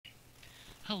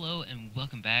Hello and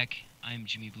welcome back. I'm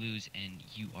Jimmy Blues and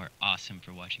you are awesome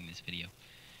for watching this video.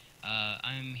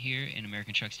 I'm here in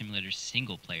American Truck Simulator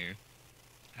single player.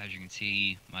 As you can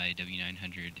see, my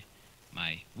W900,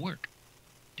 my work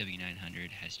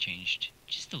W900 has changed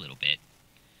just a little bit.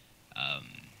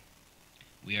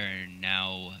 We are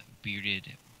now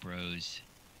Bearded Bros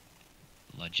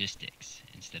Logistics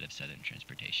instead of Southern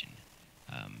Transportation.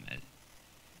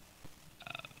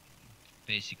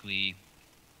 Basically,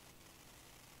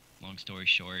 long story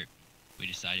short, we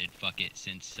decided, fuck it,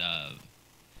 since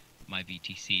my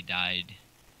VTC died,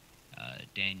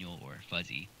 Daniel, or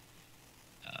Fuzzy,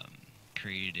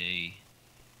 created a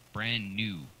brand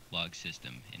new log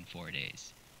system in 4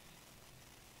 days.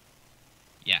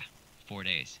 Yeah, 4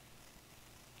 days.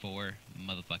 4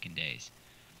 motherfucking days.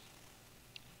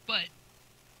 But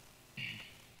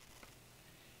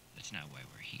that's not why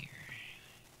we're here.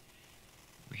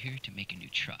 We're here to make a new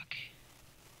truck.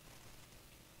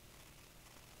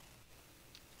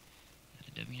 Not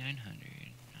the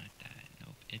W900, not that.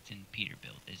 Nope, it's in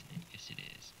Peterbilt, isn't it? Yes, it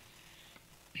is.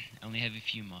 I only have a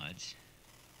few mods.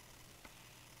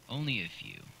 Only a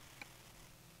few.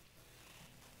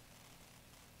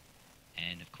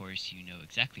 And of course, you know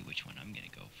exactly which one I'm gonna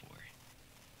go for.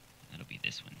 That'll be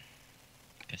this one.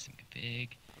 Custom config.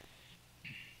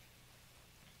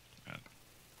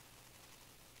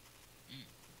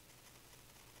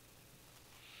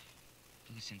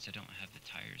 Ooh, since I don't have the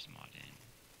tires mod in.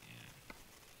 Yeah.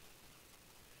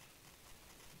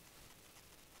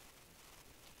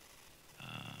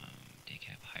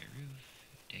 Decap high roof.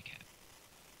 Decap.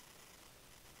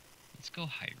 Let's go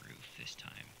high roof this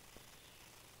time.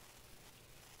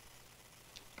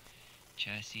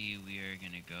 Chassis, we are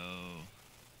gonna go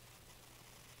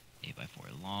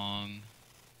 8x4 long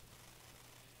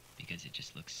because it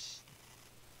just looks.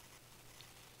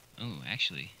 Oh,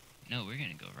 actually, no, we're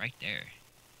gonna go right there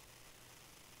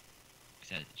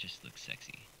because that just looks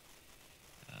sexy.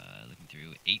 Looking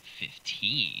through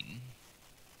 815.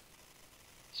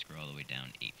 Scroll all the way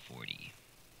down 840.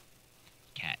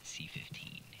 Cat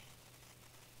C15.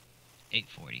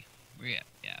 840.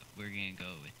 We're gonna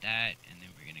go with that, and then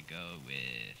we're gonna go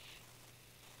with.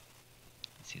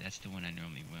 Let's see, that's the one I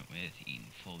normally went with. Eaton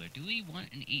Fuller. Do we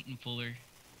want an Eaton Fuller?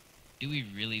 Do we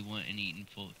really want an Eaton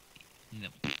Fuller? No,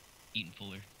 Eaton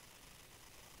Fuller.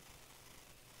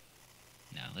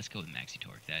 No, let's go with Maxi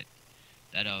Torque.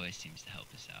 That always seems to help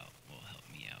us out. Will help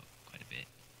me out quite a bit.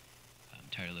 I'm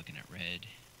tired of looking at red.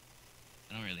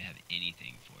 I don't really have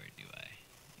anything for it, do I?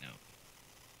 No.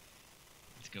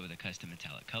 Let's go with a custom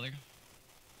metallic color.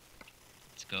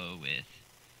 Let's go with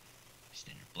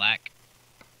standard black.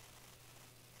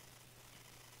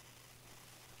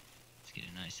 Let's get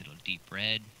a nice little deep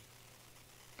red.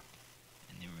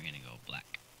 And then we're gonna go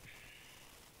black.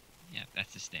 Yeah,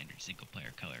 that's the standard single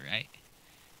player color, right?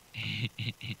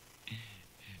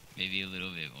 Maybe a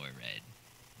little bit more red.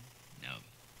 No,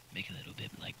 make a little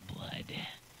bit like blood.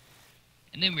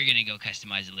 And then we're gonna go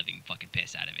customize the living fucking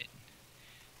piss out of it.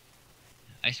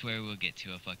 I swear we'll get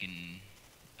to a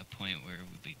point where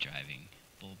we'll be driving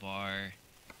bull bar.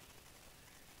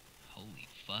 Holy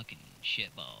fucking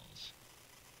shitballs.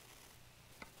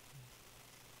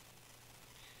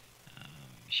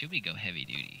 Should we go heavy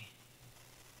duty?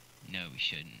 No, we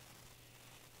shouldn't.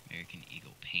 American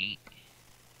Eagle paint.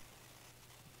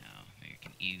 No,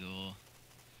 American Eagle.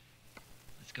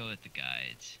 Let's go with the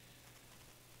guides,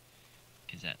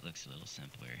 because that looks a little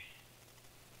simpler.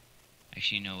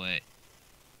 Actually, you know what?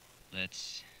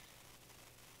 Let's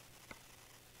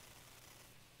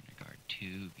guard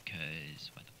 2,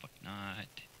 because why the fuck not?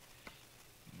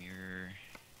 Mirror.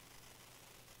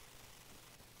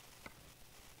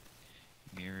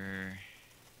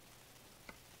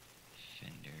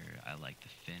 Fender. I like the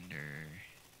fender.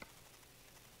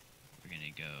 We're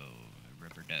gonna go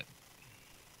rubber duck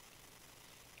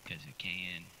because we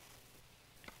can.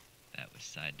 That was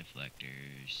side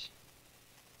deflectors.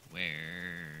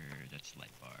 Where? That's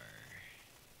light bar.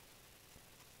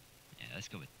 Yeah, let's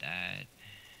go with that.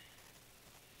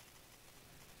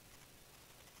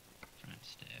 Front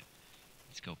step.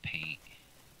 Let's go paint.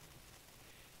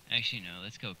 Actually, no,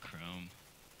 let's go chrome.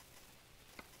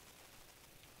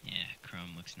 Yeah,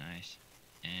 chrome looks nice.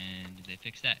 And did they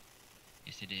fix that?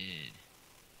 Yes, it did.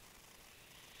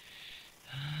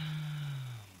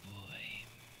 Oh, boy.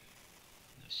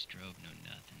 No strobe, no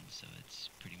nothing, so it's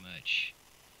pretty much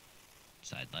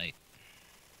side light.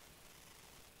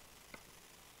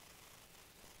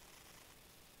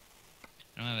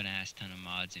 I don't have an ass ton of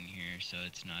mods in here, so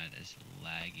it's not as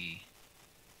laggy.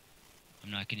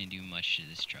 I'm not going to do much to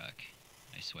this truck,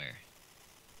 I swear.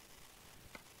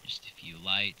 Just a few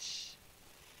lights,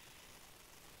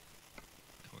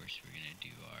 course, we're gonna do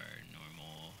our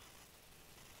normal.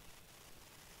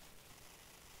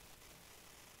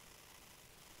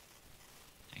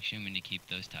 Actually, I'm gonna keep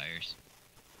those tires.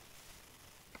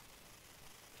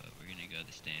 But we're gonna go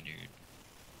the standard.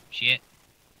 Shit.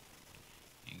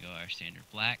 We can go our standard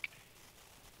black.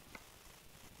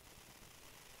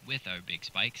 With our big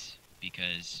spikes,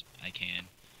 because I can.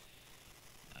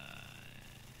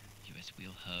 US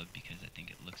wheel hub, because I think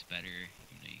it looks better,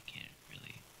 even though you can't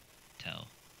really tell.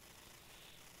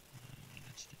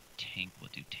 That's the tank. We'll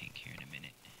do tank here in a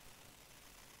minute.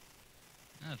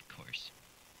 Of course.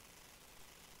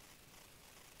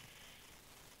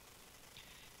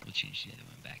 We'll change the other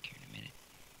one back here in a minute.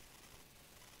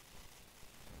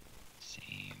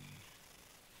 Same.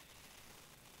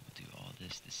 We'll do all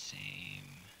this the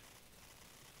same.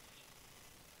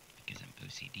 Because I'm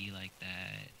OCD like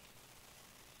that.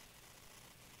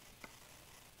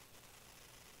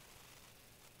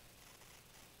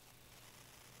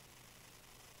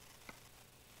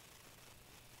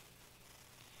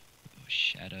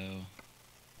 Shadow,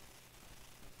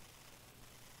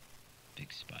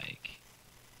 big spike,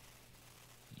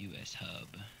 US hub,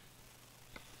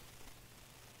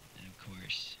 and of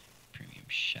course premium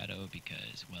shadow,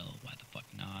 because, well, why the fuck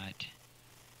not?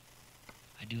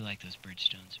 I do like those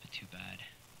birdstones, but too bad.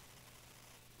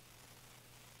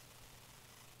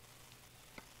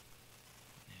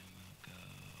 And we'll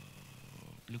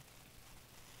go bloop.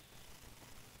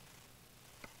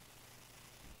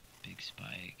 Big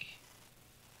spike.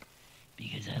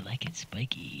 Because I like it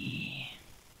spiky.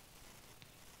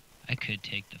 I could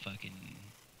take the fucking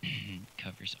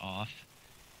covers off.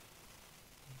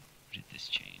 What did this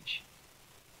change?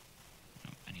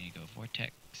 Oh, I need to go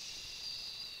vortex.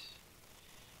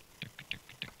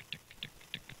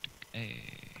 Hey.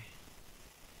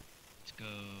 Let's go.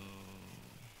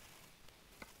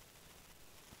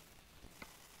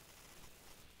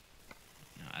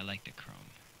 No, I like the chrome.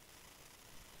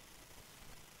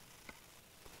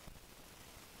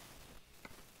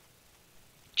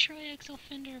 Triaxle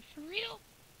fender, for real?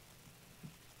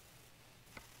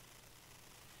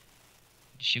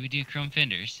 Should we do chrome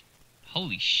fenders?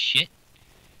 Holy shit.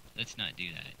 Let's not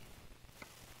do that.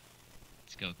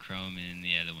 Let's go chrome and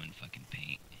the other one fucking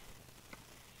paint.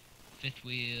 Fifth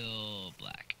wheel,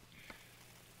 black.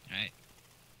 Alright.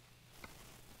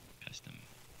 Custom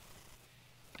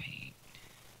paint.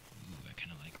 Ooh, I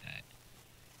kind of like that.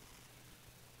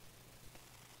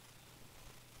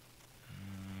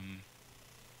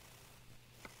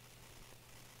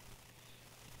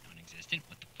 Non-existent?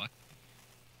 What the fuck?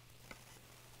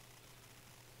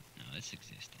 No, it's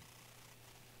existent.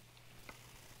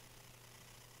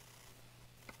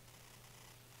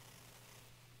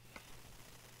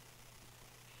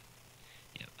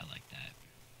 Yep, I like that.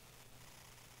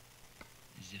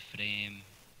 The frame.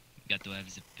 Got to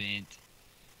have the paint.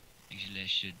 Actually, I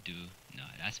should do. No,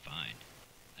 that's fine.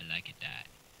 I like it that.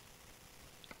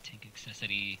 Tank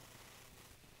accessory.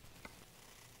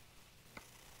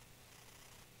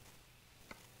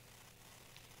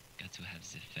 Got to have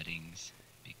the fittings,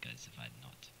 because if I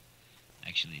not.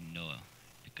 Actually, no,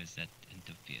 because that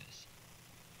interferes.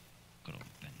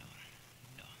 Chrome panel.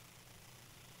 No.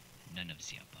 None of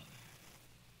the above.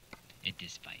 It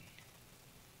is fine.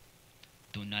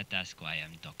 Do not ask why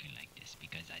I'm talking like this,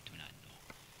 because I do not know.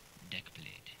 Deck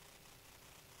plate.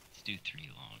 Let's do 3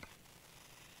 long.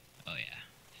 Oh yeah.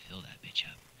 Fill that bitch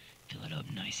up. Fill it up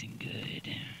nice and good.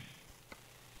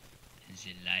 And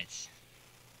the lights.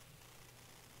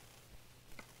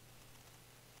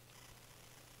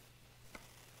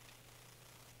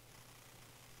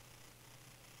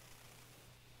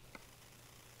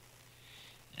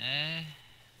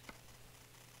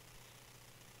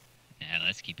 Yeah,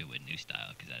 let's keep it with new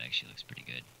style, because that actually looks pretty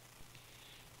good.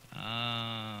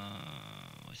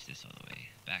 What's this all the way?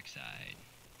 Backside.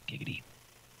 Giggity.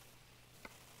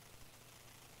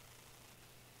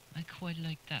 I quite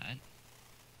like that.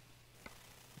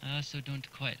 I also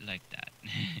don't quite like that.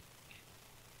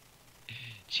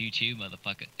 Choo-choo,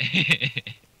 motherfucker. Headache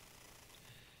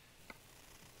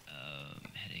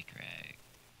rack.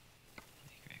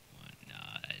 Headache rack 1.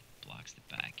 Nah, that blocks the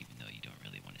back, even though you don't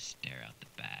really want to stare out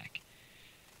the back.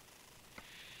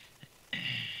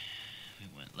 We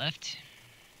want left.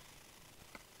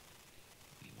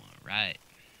 We want right.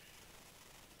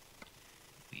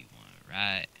 We want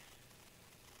right.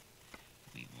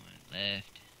 We want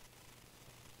left.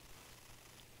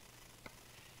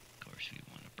 Of course, we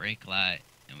want a brake light,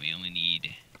 and we only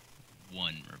need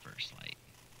 1 reverse light.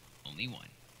 Only 1.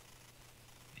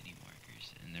 Mini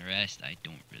markers, and the rest I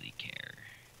don't really care.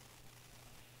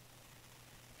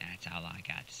 That's all I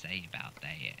got to say about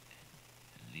that.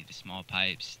 leave the small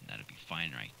pipes. That'll be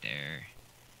fine right there.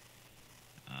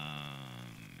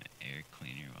 Air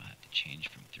cleaner will have to change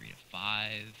from 3 to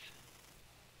 5.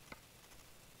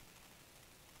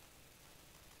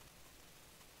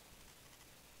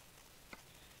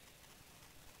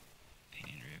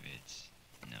 Painted rivets.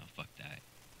 No, fuck that.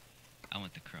 I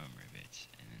want the chrome rivets.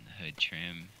 And then the hood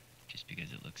trim, just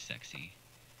because it looks sexy.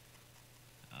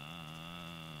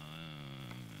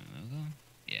 Logo?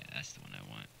 Yeah, that's the one I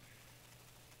want.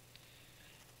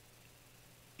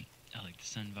 I like the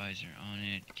sun visor on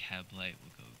it. Cab light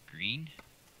will go green.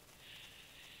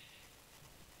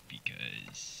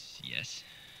 Because, yes.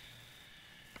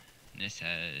 And this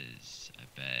has, I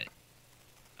bet...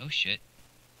 Oh shit.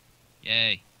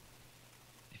 Yay.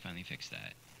 They finally fixed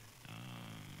that.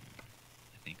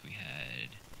 I think we had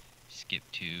skip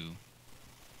 2.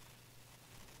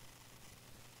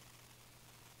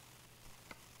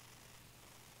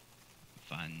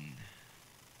 Van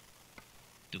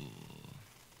Doel.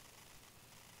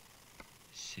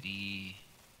 City.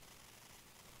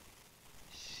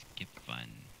 Skip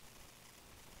Van.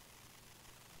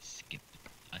 Skip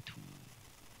Atu.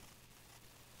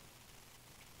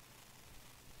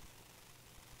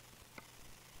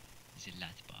 The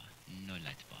light bar. No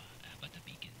light bar. But a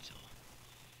beacon, so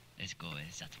let's go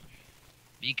with that one.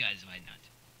 Because why not?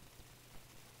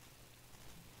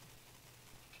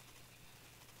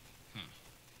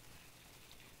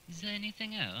 Is there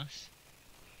anything else?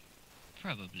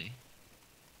 Probably.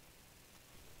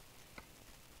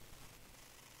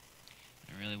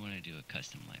 I really want to do a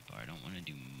custom light bar. I don't want to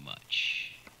do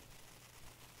much.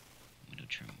 Window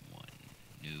trim 1.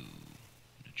 No.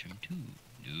 Window trim 2.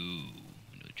 No.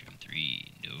 Window trim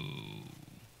 3. No.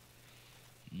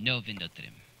 No window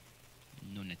trim.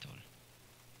 None at all.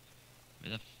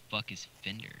 Where the fuck is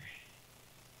fender?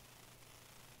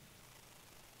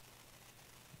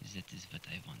 That is what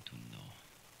I want to know.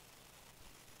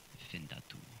 Fender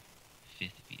 2.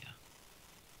 Fifth via.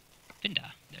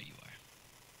 Fender. There you are.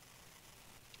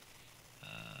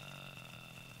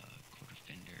 Quarter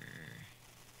fender.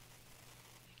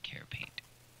 Care paint.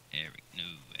 There we go. No,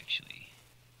 actually.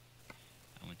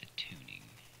 I want the tuning.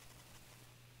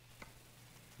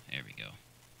 There we go.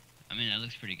 I mean, that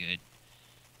looks pretty good.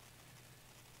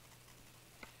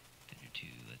 Fender 2,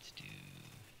 let's do...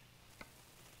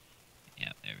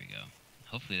 Yep, there we go.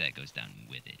 Hopefully that goes down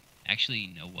with it. Actually,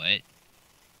 you know what?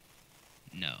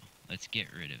 No, let's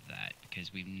get rid of that,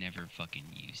 because we've never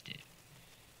fucking used it.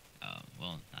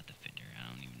 Well, not the fender. I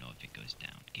don't even know if it goes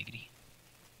down. Giggity.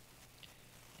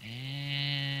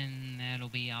 And that'll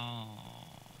be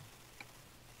all.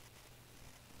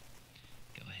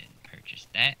 Go ahead and purchase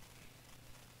that.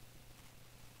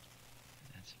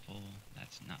 That's full.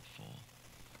 That's not full.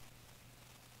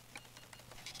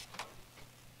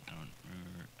 I don't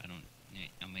remember. I don't.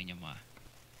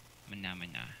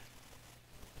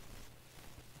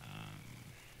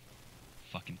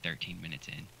 Fucking 13 minutes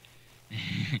in.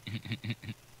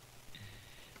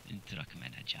 Truck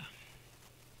manager.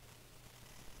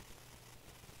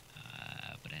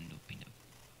 Brand new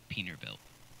Peterbilt.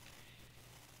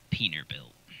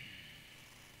 Peterbilt.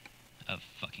 Of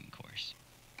fucking course.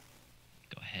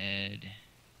 Go ahead. There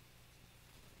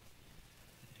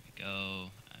we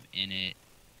go. I'm in it.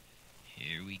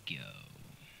 Here we go.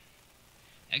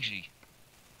 Actually,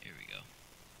 here we go.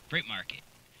 Freight market.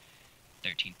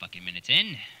 13 fucking minutes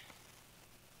in.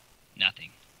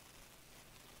 Nothing.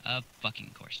 Of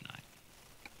fucking course not.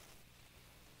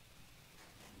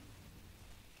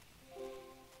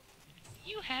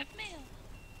 You have mail.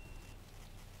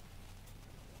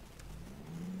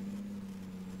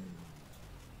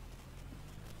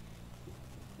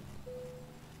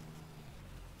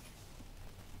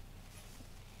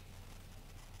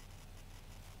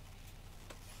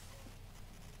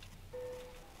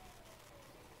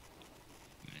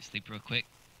 I'm gonna sleep real quick.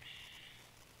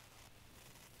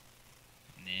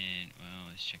 And then, well,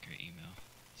 let's check our email.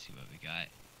 See what we got.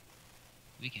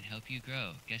 We can help you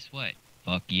grow. Guess what?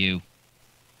 Fuck you.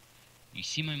 You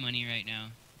see my money right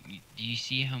now? Do you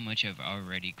see how much I've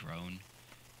already grown?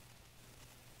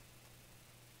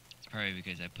 It's probably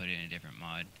because I put it in a different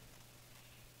mod.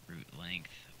 Route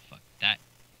length. Fuck that.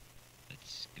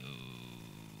 Let's go...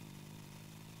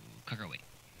 Cargo weight.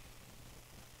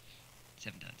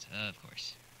 7 tons, of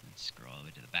course. Let's scroll all the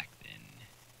way to the back then.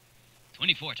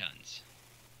 24 tons.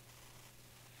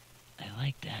 I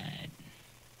like that.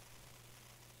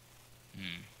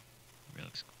 Real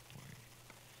export.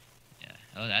 Yeah.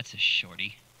 Oh, that's a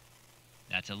shorty.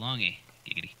 That's a longie.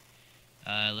 Giggity.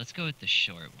 Let's go with the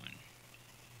short one.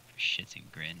 For shits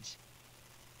and grins.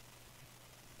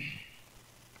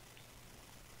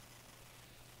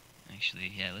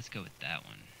 Actually, yeah, let's go with that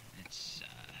one. It's,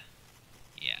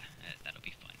 yeah, that'll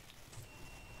be fun.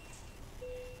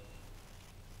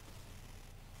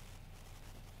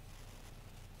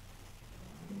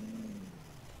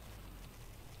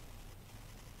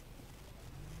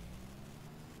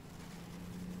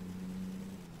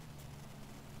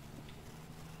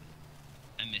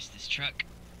 I missed this truck.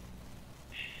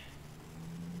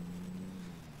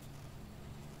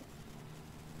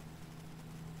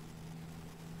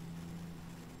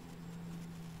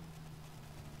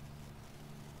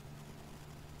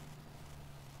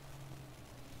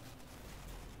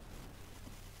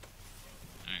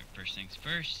 Alright, first things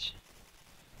first.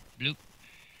 Bloop.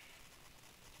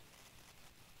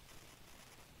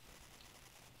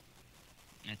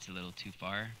 That's a little too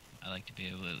far. I like to be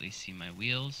able to at least see my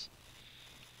wheels.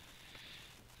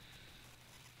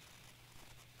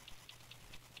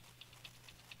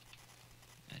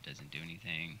 That doesn't do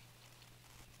anything.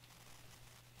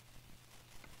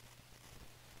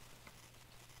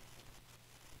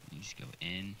 Just go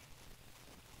in.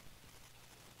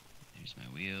 There's my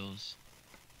wheels.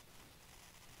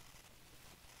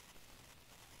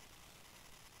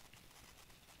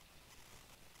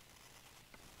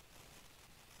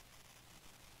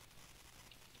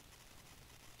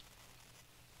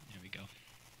 There we go.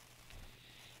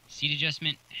 Seat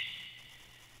adjustment.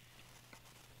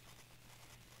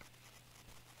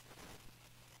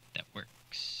 That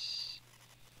works.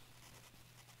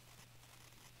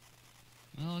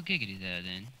 Well, giggity there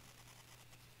then.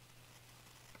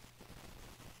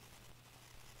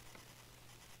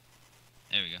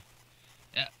 There we go.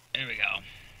 Yeah, there we go.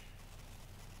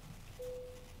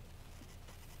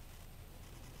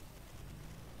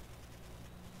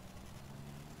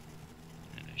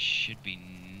 And there should be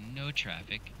no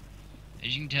traffic.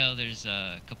 As you can tell, there's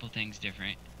a couple things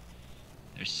different.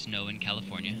 There's snow in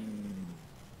California.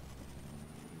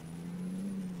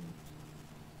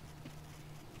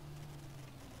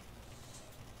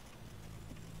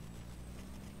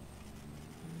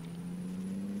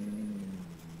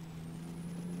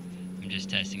 I'm just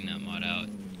testing that mod out.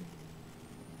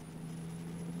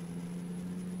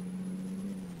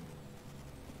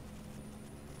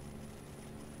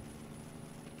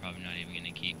 Probably not even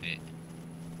gonna keep it.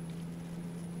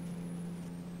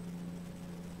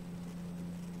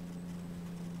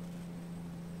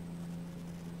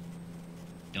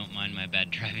 Don't mind my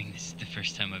bad driving. This is the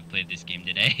first time I've played this game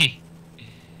today.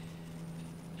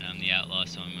 And I'm the outlaw,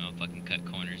 so I'm gonna fucking cut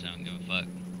corners. I don't give a fuck.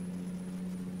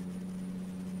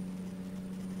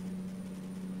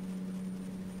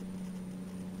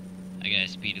 I gotta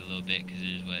speed a little bit because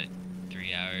there's, what,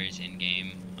 3 hours in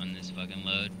game on this fucking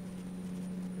load.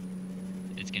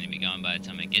 It's gonna be gone by the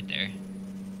time I get there.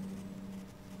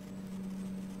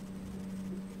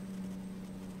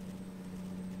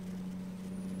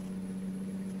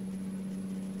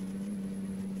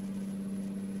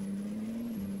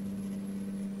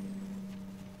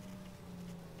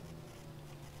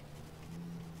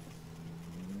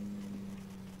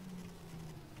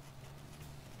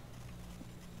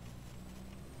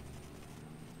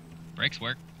 Brakes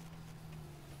work.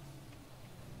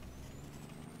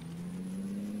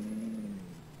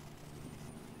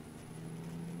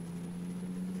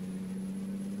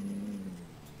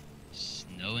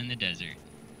 Snow in the desert.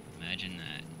 Imagine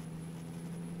that.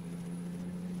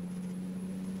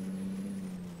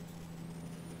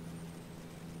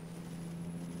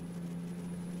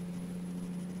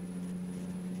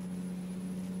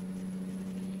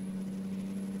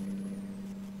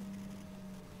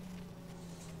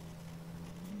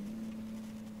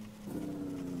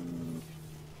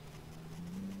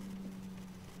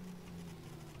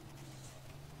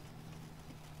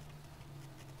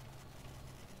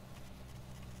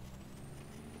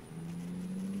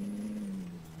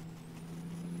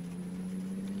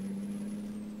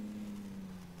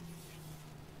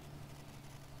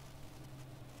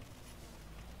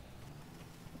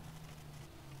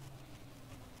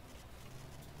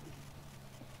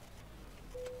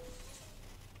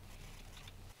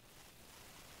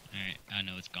 Alright, I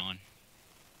know it's gone.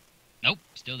 Nope,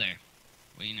 still there.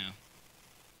 What do you know?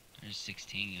 There's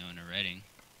 16 going to Reading.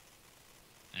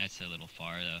 That's a little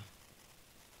far, though.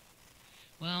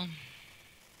 Well,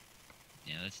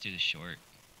 yeah, let's do the short.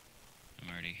 I'm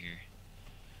already here.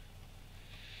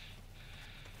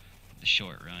 The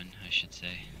short run, I should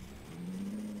say.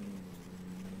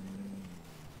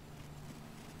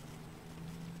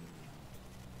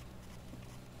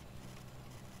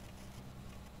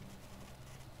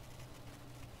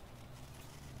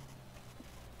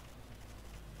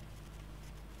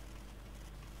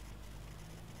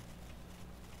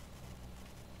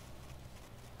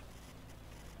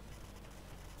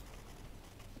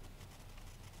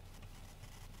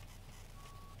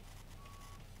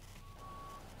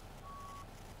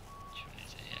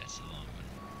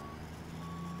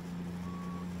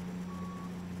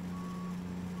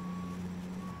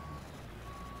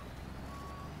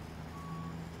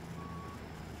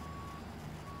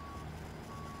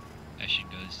 I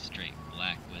should go straight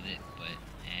black with it, but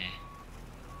eh.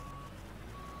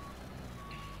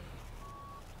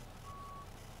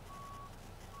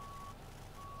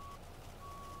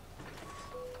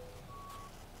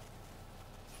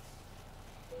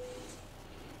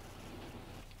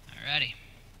 Alrighty.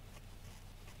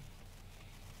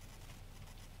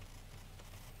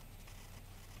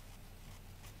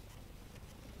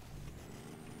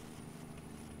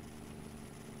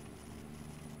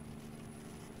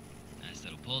 Nice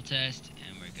little pull test,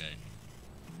 and we're good.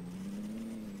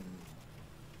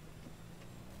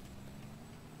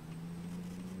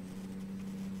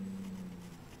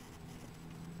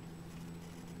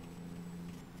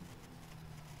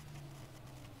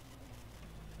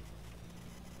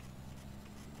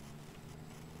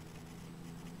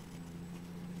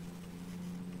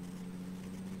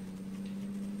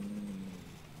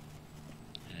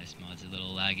 This mod's a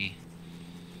little laggy.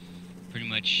 Pretty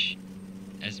much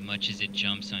as much as it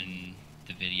jumps on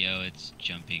the video, it's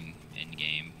jumping in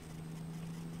game.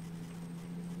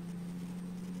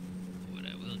 What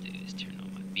I will do is turn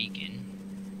on my beacon,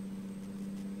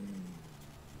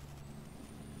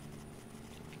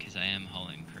 because I am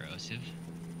hauling corrosive.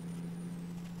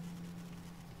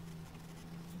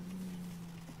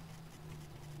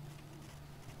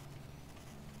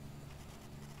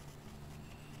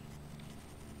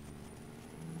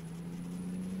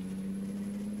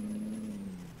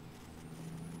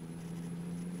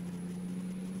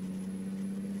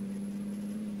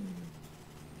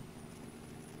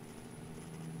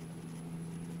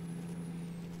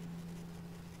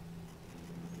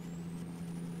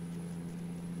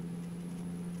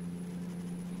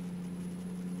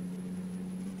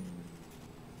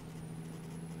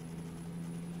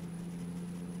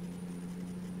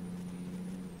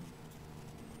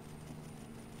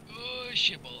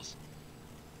 Shibbles.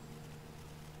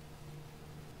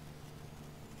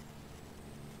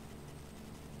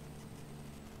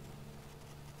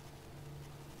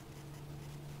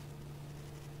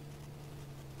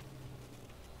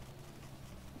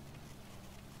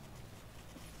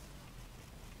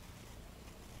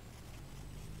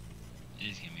 It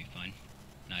is gonna be fun.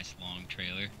 Nice long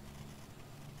trailer.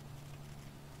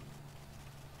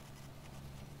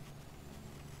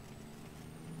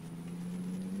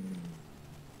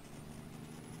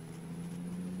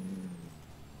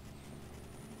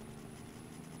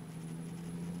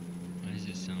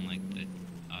 Sound like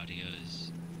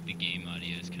the game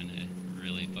audio is kind of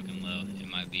really fucking low. It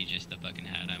might be just the fucking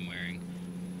hat I'm wearing.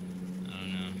 I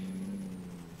don't know.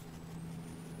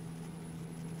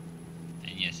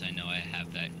 And yes, I know I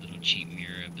have that little cheap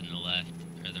mirror up in the left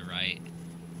or the right.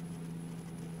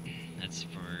 That's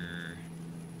for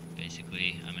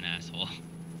basically I'm an asshole.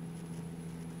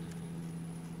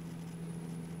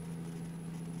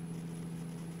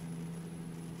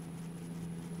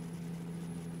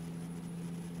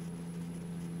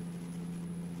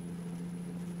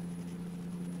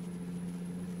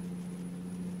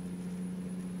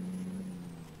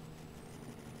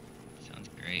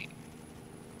 Great.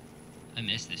 I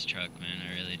miss this truck, man,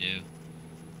 I really do.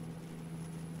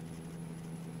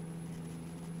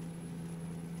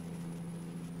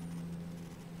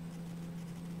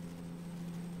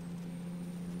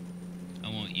 I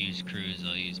won't use cruise,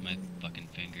 I'll use my fucking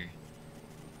finger.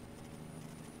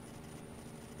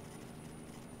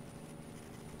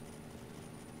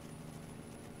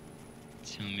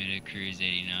 Tell me to cruise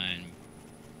 89.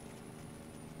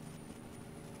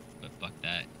 But fuck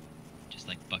that. Just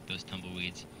like fuck those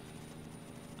tumbleweeds.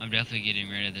 I'm definitely getting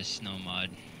rid of this snow mod.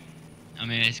 I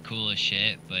mean, it's cool as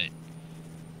shit, but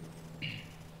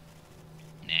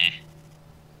nah.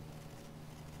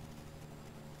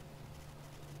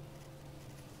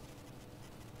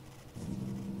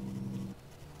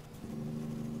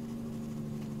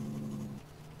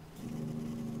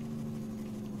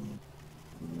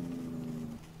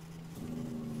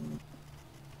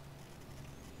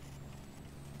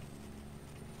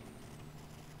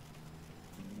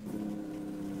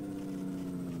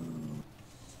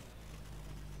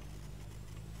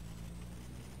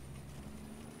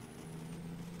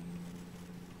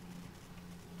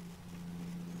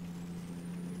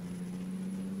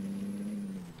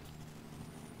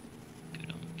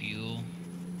 Fuel.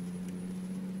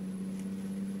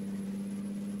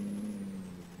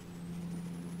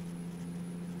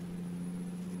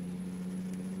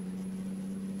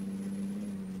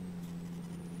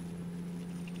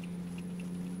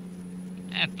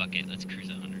 Ah, fuck it. Let's cruise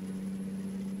 100.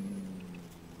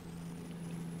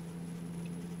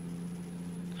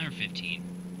 115.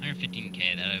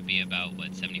 115k. That would be about,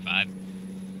 what, 75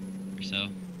 or so?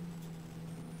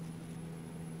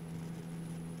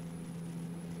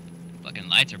 Fucking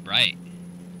lights are bright.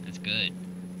 That's good.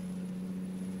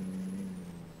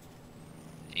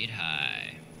 8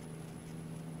 high.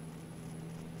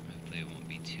 Hopefully it won't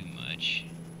be too much.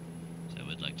 So I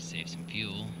would like to save some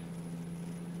fuel.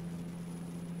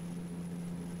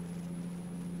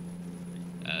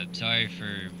 Sorry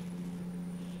for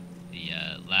the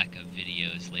lack of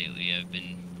videos lately. I've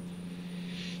been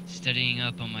studying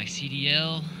up on my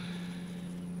CDL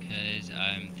because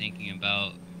I'm thinking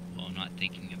about, well, not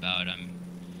thinking about, I'm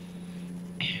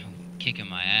kicking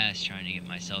my ass trying to get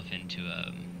myself into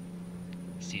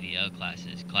CDL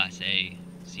classes, Class A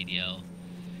CDL,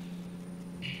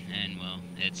 and well,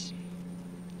 it's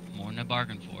more than I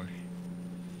bargained for.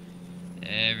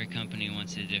 Every company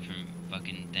wants a different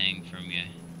fucking thing from you.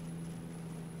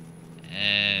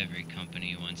 Every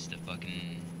company wants to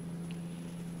fucking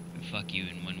fuck you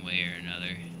in one way or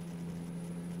another.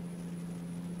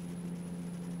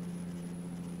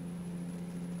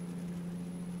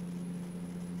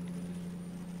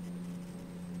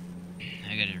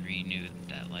 I gotta renew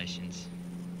that license.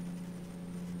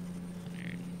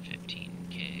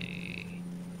 115K.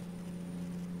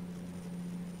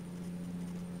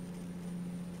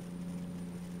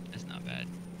 That's not bad.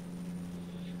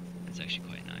 That's actually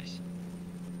quite nice.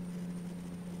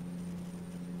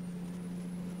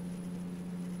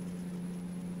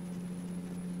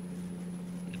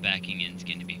 The backing end's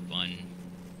going to be fun.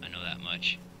 I know that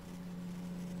much.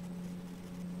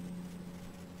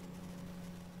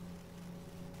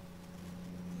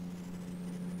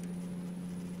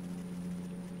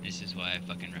 This is why I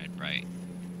fucking ride bright.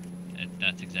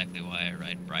 That's exactly why I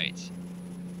ride brights.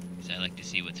 Because I like to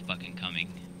see what's fucking coming.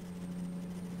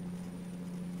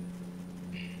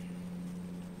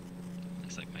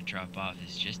 Looks like my drop off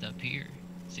is just up here.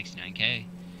 69K.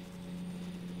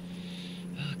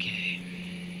 Okay.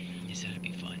 This ought to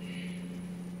be fun.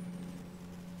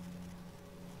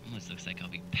 Almost looks like I'll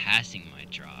be passing my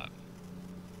drop.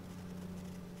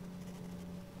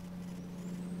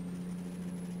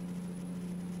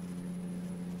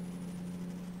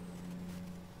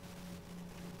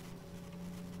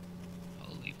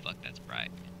 Holy fuck, that's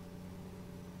bright.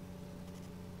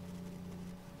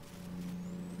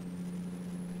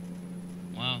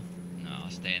 Well, no, I'll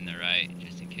stay in the right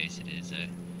just in case it is a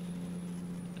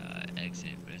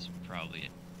exit, but it's probably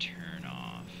a turn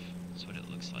off. That's what it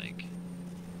looks like.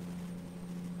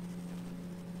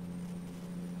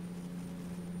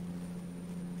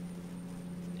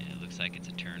 Yeah, it looks like it's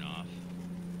a turn off.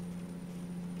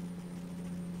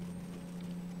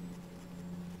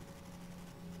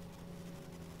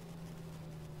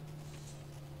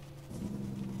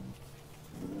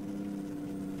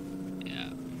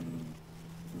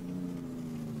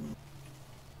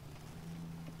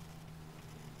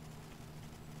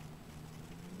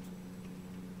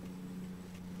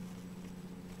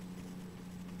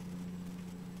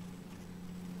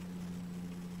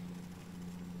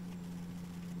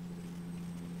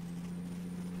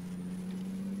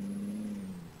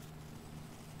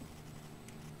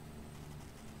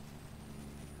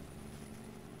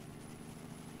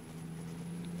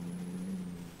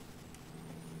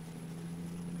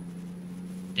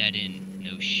 Dead end,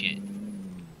 no shit.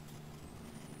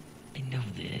 I know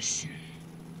this,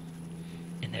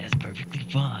 and that is perfectly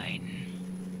fine.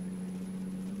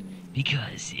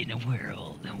 Because in a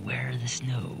world where the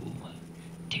snow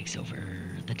takes over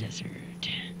the desert,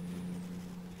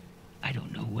 I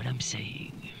don't know what I'm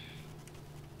saying.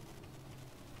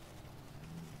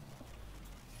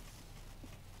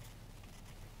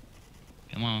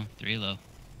 Come on, 3 low.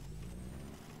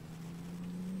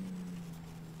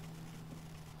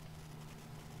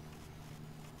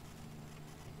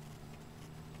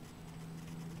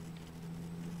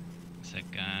 Looks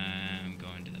like I'm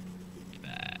going to the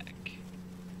back.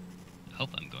 I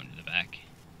hope I'm going to the back.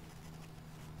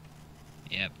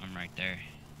 Yep, I'm right there.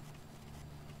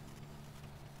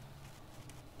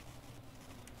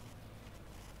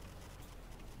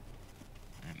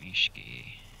 Let me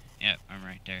ski. Yep, I'm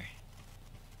right there.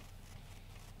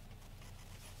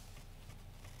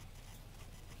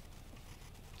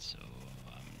 So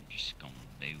I'm just gonna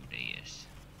do this.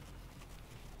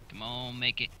 Come on,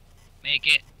 make it. Make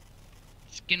it.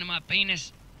 Skin of my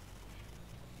penis.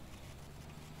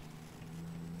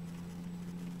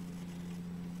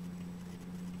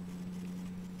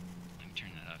 I'm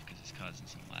turning that off because it's causing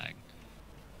some lag.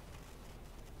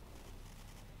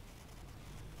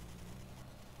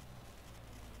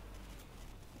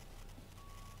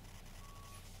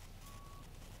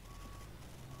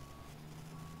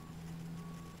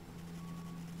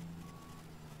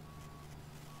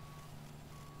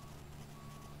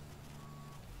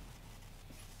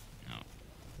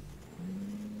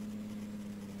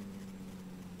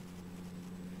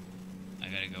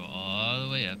 gonna go all the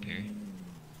way up here.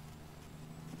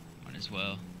 Might as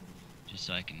well. Just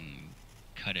so I can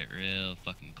cut it real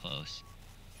fucking close.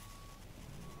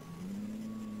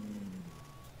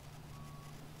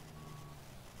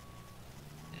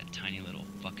 That tiny little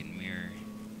fucking mirror.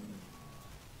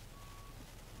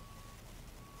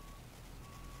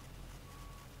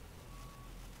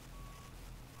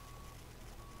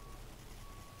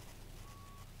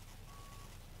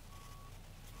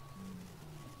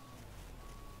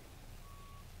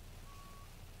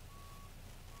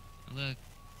 Look.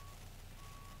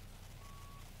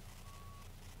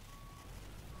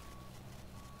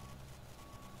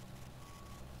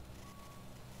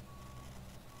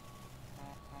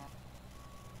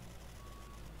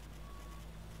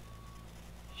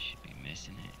 Should be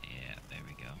missing it. Yeah, there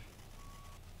we go.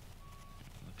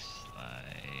 Looks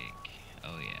like...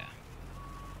 Oh, yeah.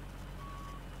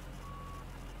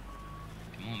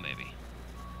 Come on, baby.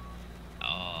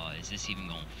 Oh, is this even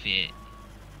gonna fit?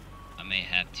 I may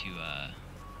have to,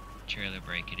 trailer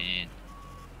brake it in.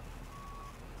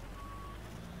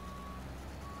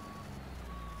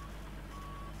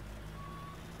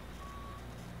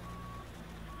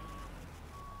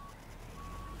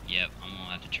 Yep, I'm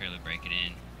gonna have to trailer brake it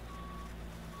in.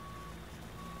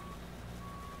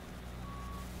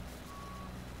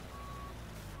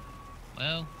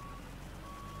 Well...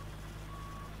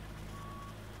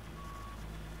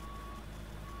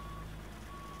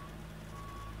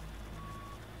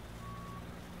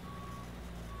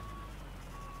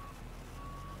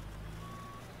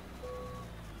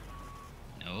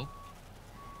 Nope.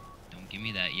 Don't give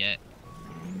me that yet.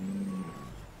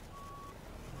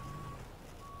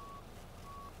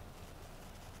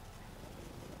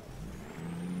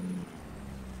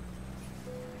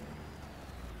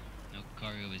 No,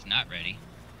 cargo is not ready.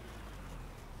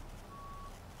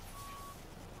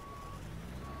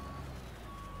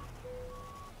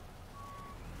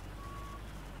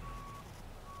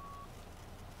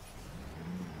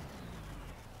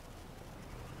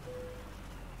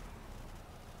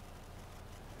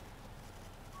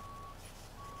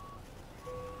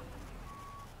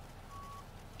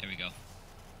 There we go.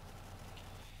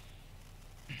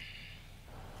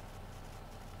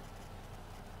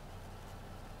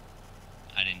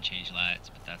 I didn't change lights,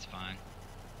 but that's fine.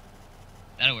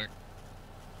 That'll work.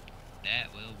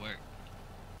 That will work.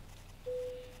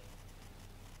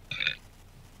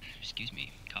 Excuse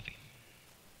me, coffee.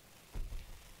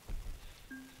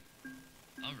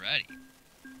 Alrighty.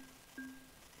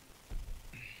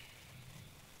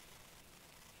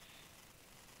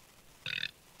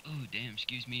 Oh, damn,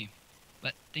 excuse me.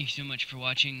 But thank you so much for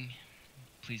watching.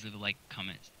 Please leave a like,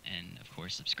 comment, and of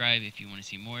course subscribe if you want to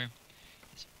see more.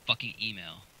 This fucking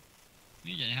email.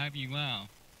 We can have you wow.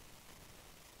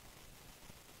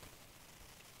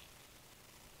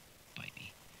 Bite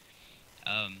me.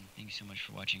 Thank you so much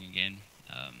for watching again.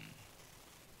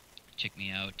 Check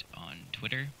me out on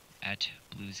Twitter at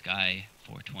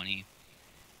bluesky420.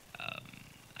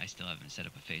 I still haven't set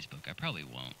up a Facebook. I probably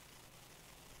won't.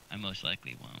 I most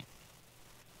likely won't.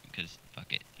 Because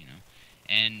fuck it, you know.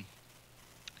 And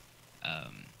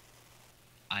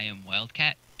I am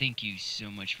Wildcat. Thank you so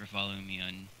much for following me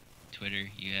on Twitter.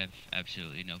 You have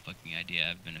absolutely no fucking idea.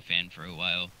 I've been a fan for a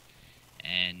while.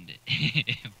 And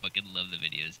fucking love the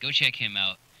videos. Go check him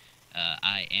out.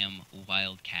 I am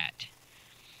Wildcat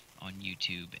on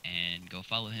YouTube, and go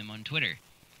follow him on Twitter.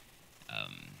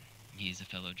 He's a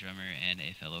fellow drummer and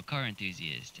a fellow car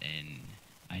enthusiast, and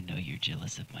I know you're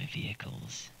jealous of my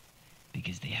vehicles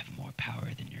because they have more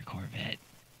power than your Corvette.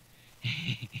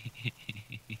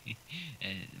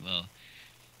 well,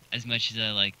 as much as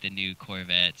I like the new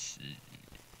Corvettes,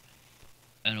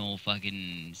 an old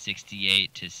fucking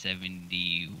 68 to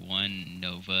 71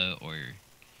 Nova or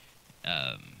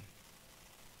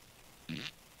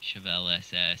Chevelle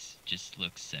SS just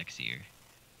looks sexier.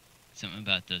 Something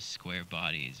about those square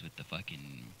bodies with the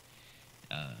fucking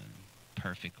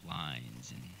perfect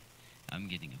lines, and I'm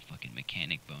getting a fucking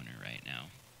mechanic boner right now.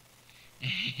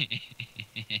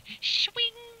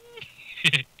 Swing!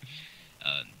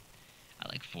 I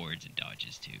like Fords and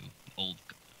Dodges too.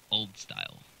 Old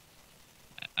style.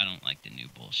 I don't like the new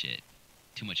bullshit.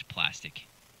 Too much plastic.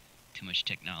 Too much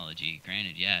technology.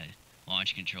 Granted, yeah,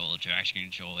 launch control, traction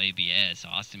control, ABS,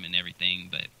 awesome and everything,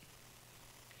 but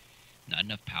not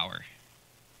enough power.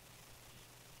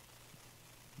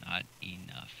 Not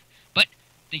enough. But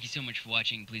thank you so much for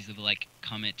watching. Please leave a like,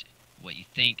 comment what you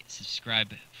think,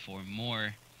 subscribe for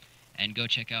more, and go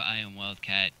check out I Am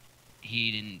Wildcat.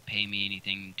 He didn't pay me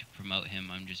anything to promote him.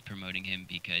 I'm just promoting him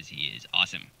because he is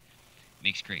awesome.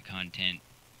 Makes great content.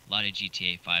 A lot of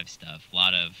GTA 5 stuff. A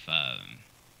lot of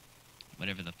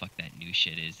whatever the fuck that new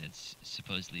shit is that's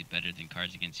supposedly better than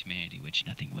Cards Against Humanity, which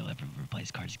Nothing will ever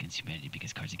replace Cards Against Humanity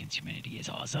because Cards Against Humanity is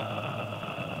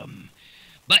awesome.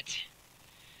 But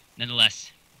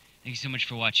nonetheless, thank you so much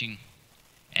for watching,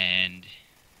 and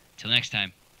till next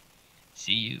time,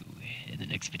 See you in the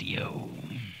next video.